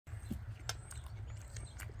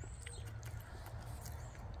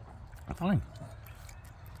Fine.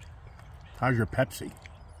 How's your Pepsi?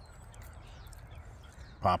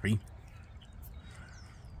 Poppy?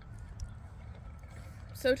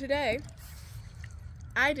 So today,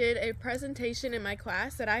 I did a presentation in my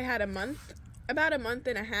class that I had about a month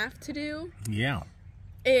and a half to do. Yeah.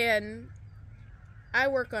 And I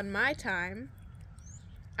work on my time.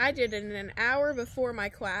 I did it in an hour before my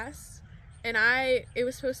class, and it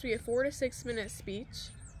was supposed to be a 4 to 6 minute speech.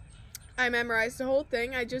 I memorized the whole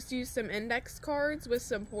thing. I just used some index cards with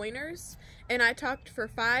some pointers, and I talked for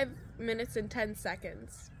 5 minutes and 10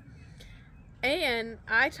 seconds. And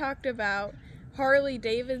I talked about Harley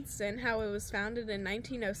Davidson, how it was founded in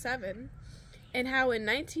 1907, and how in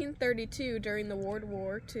 1932, during the World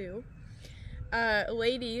War II,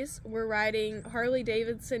 ladies were riding Harley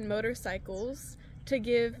Davidson motorcycles to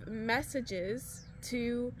give messages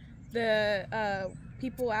to the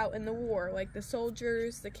people out in the war, like the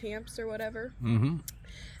soldiers, the camps, or whatever. Mm-hmm.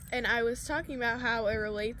 And I was talking about how it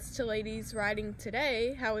relates to ladies riding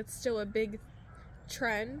today, how it's still a big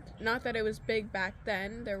trend. Not that it was big back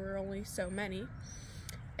then, there were only so many.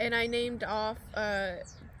 And I named off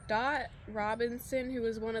Dot Robinson, who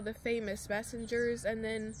was one of the famous messengers, and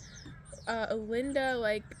then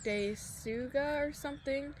Linda de Suga or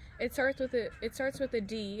something. It starts with a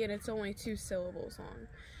D, and it's only 2 syllables long.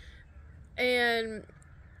 And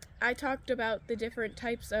I talked about the different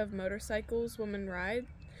types of motorcycles women ride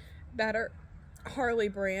that are Harley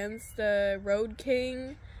brands, the Road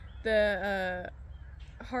King, the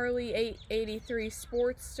Harley 883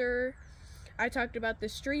 Sportster. I talked about the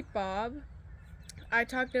Street Bob. I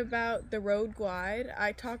talked about the Road Glide.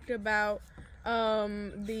 I talked about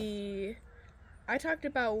the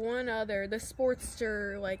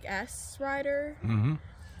Sportster S rider. Mm-hmm.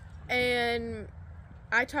 And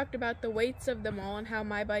I talked about the weights of them all and how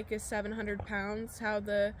my bike is 700 pounds, how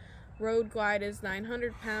the Road Glide is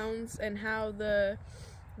 900 pounds, and how the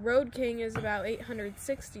Road King is about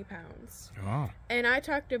 860 pounds. Oh. And I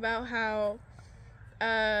talked about how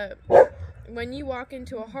when you walk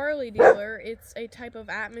into a Harley dealer, it's a type of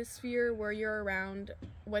atmosphere where you're around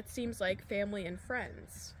what seems like family and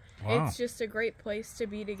friends. Wow. It's just a great place to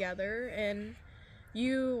be together, and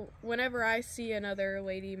whenever I see another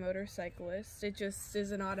lady motorcyclist, it just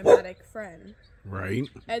is an automatic friend. Right.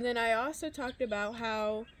 And then I also talked about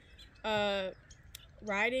how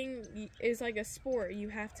riding is like a sport. You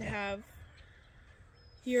have to have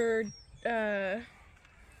you have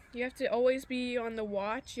to always be on the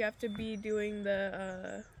watch. You have to be doing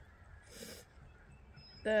the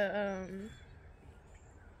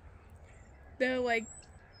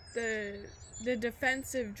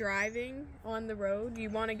defensive driving on the road.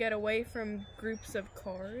 You want to get away from groups of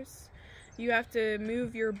cars. You have to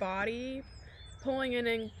move your body, pulling in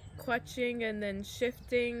and clutching and then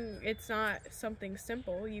shifting. It's not something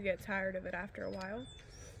simple. You get tired of it after a while,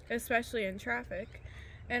 especially in traffic.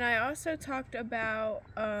 And I also talked about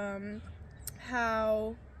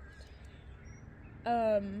how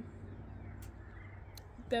the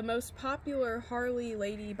most popular Harley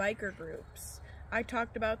lady biker groups. I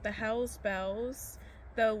talked about the Hells Bells,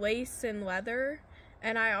 the Lace and Leather,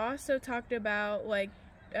 and I also talked about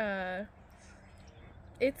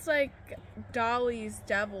it's like Dolly's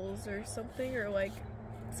Devils or something, or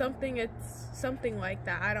something like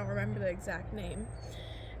that. I don't remember the exact name.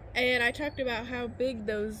 And I talked about how big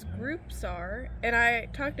those groups are, and I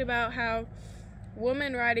talked about how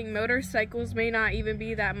women riding motorcycles may not even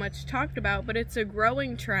be that much talked about, but it's a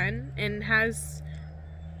growing trend and has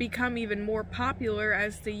become even more popular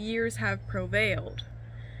as the years have prevailed.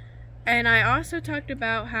 And I also talked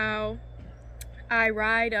about how I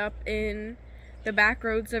ride up in the back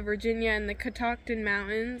roads of Virginia and the Catoctin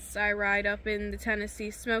Mountains. I ride up in the Tennessee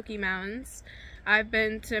Smoky Mountains. I've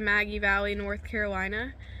been to Maggie Valley, North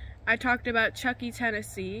Carolina. I talked about Chuckey,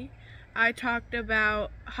 Tennessee. I talked about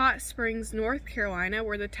Hot Springs, North Carolina,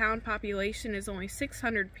 where the town population is only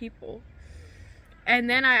 600 people. And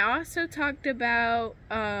then I also talked about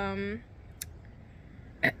how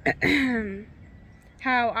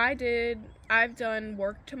I've done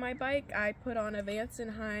work to my bike. I put on a Vance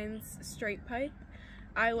 & Hines straight pipe.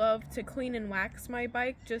 I love to clean and wax my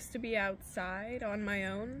bike just to be outside on my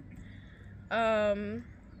own. And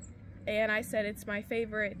I said it's my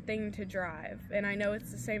favorite thing to drive. And I know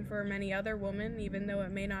it's the same for many other women, even though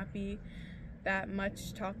it may not be that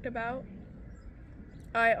much talked about.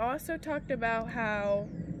 I also talked about how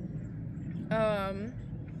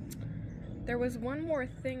there was one more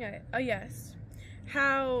thing.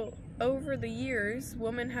 How over the years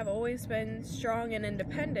women have always been strong and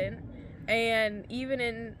independent, and even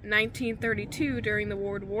in 1932 during the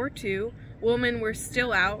World War II, women were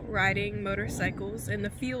still out riding motorcycles in the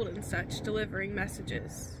field and such, delivering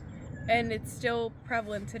messages. And it's still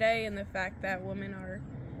prevalent today in the fact that women are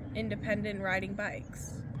independent riding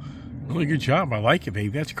bikes. Really good job. I like it, baby.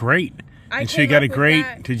 That's great. I And so you got a came up with great,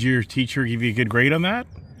 that. did your teacher give you a good grade on that?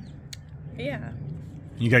 Yeah.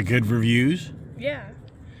 You got good reviews? Yeah.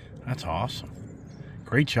 That's awesome.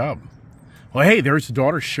 Great job. Well, hey, there's the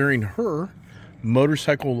daughter sharing her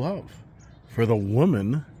motorcycle love for the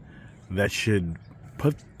woman that should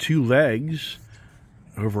put 2 legs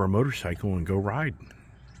over a motorcycle and go ride.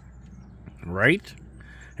 Right?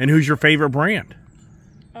 And who's your favorite brand?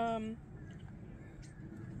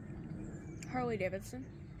 Harley Davidson.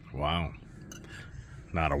 Wow.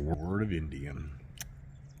 Not a word of Indian.